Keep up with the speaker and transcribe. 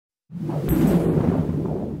Hi,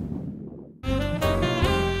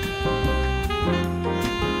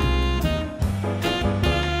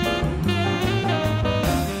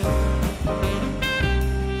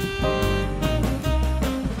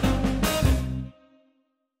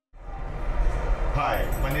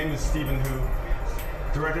 my name is Stephen Hu,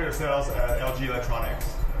 Director of Sales at LG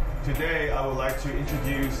Electronics. Today I would like to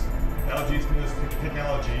introduce LG's newest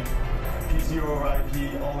technology,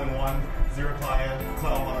 PCoIP all-in-one zero-client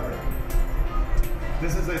cloud monitor.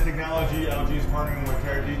 This is a technology LG is partnering with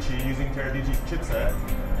Teradici using Teradici chipset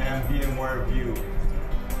and VMware View.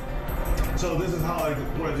 So this is how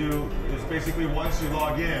what I do is basically once you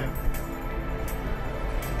log in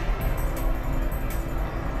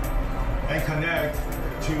and connect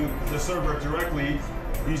to the server directly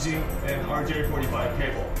using an RJ45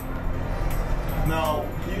 cable. Now,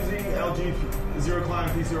 using LG Zero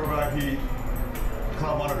Client PCoIP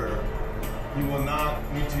Cloud Monitor, you will not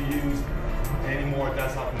need to use any more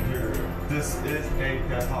desktop computer. This is a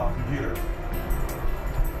desktop computer.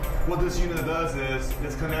 What this unit does is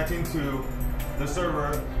it's connecting to the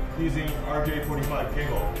server using RJ45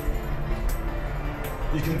 cable.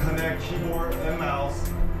 You can connect keyboard and mouse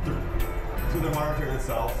to the monitor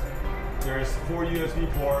itself. There's 4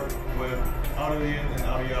 USB ports with audio in and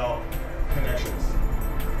audio out connections.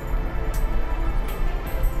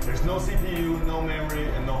 There's no CPU, no memory,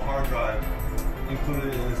 and no hard drive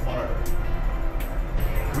included in this monitor.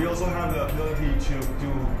 We also have the ability to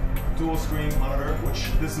do dual screen monitor,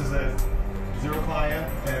 which this is a zero client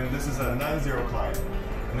and this is a non-zero client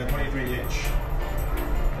in a 23-inch.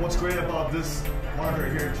 What's great about this monitor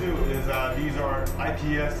here too is that these are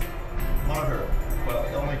IPS monitor, but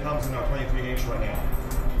it only comes in our 23-inch right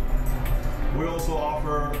now. We also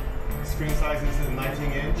offer screen sizes in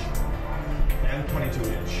 19-inch and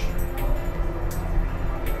 22-inch.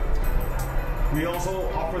 We also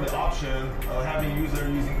offer the option of having user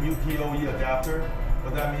using UPoE adapter.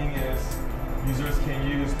 What that means is users can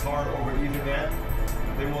use power over Ethernet.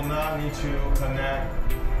 They will not need to connect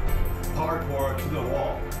power cord to the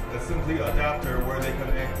wall. It's simply an adapter where they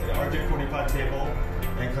connect the RJ45 cable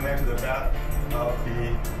and connect to the back of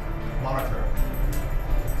the monitor.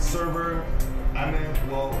 Server admin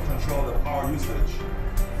will control the power usage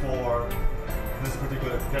for this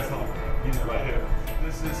particular desktop unit right here.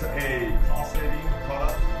 This is a cost-saving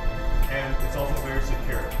product and it's also very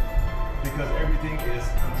secure because everything is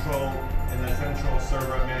controlled in the central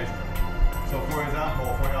server management. So for example,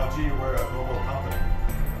 for LG, we're a global company.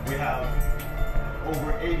 We have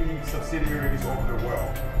over 80 subsidiaries over the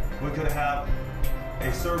world. We could have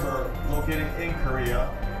a server located in Korea.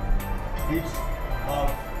 Each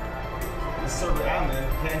of the server admin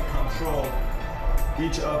can control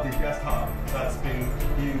each of the desktop that's being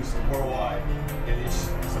used worldwide in each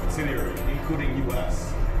subsidiary, including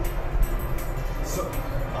US. So,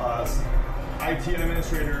 IT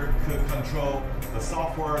administrator could control the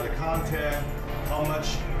software, the content, how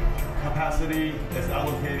much capacity is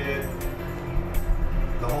allocated,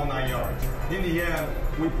 the whole 9 yards. In the end,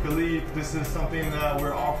 we believe this is something that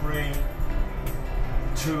we're offering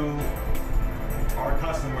to our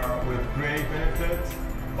customer with great benefits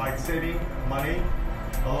by saving money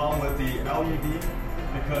along with the LED,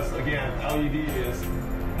 because again, LED is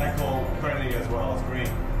eco-friendly as well as green.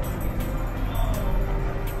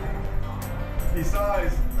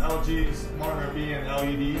 Besides LG's monitor being an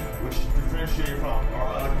LED, which differentiates from our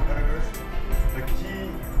other competitors, the key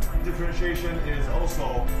differentiation is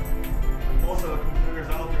also most of the competitors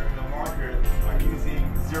out there in the market are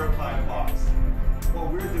using zero client box.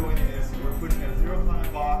 What we're doing is we're putting a zero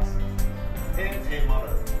client box in a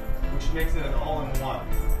monitor, which makes it an all-in-one.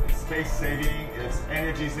 It's space saving, it's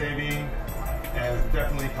energy saving, and it's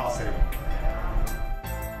definitely cost saving.